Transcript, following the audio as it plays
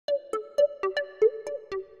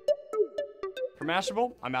For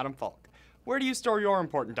Mashable, I'm Adam Falk. Where do you store your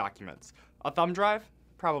important documents? A thumb drive?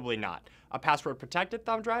 Probably not. A password-protected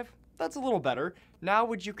thumb drive? That's a little better. Now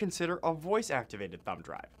would you consider a voice-activated thumb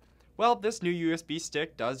drive? Well, this new USB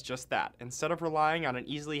stick does just that. Instead of relying on an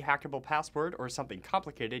easily hackable password or something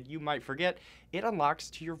complicated you might forget, it unlocks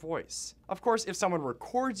to your voice. Of course, if someone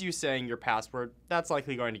records you saying your password, that's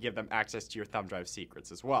likely going to give them access to your thumb drive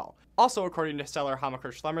secrets as well. Also, according to Stellar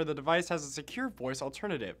Hamaker-Schlemmer, the device has a secure voice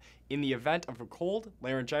alternative in the event of a cold,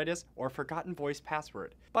 laryngitis, or forgotten voice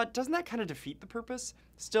password. But doesn't that kind of defeat the purpose?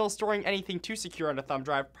 Still, storing anything too secure on a thumb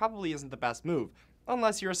drive probably isn't the best move,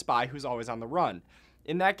 unless you're a spy who's always on the run.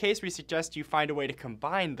 In that case, we suggest you find a way to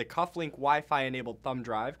combine the cufflink Wi-Fi enabled thumb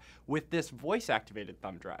drive with this voice-activated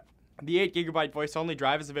thumb drive. The 8GB voice-only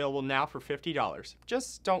drive is available now for $50.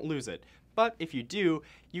 Just don't lose it. But if you do,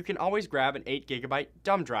 you can always grab an 8GB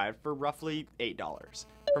dumb drive for roughly $8.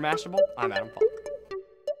 For Mashable, I'm Adam Falk.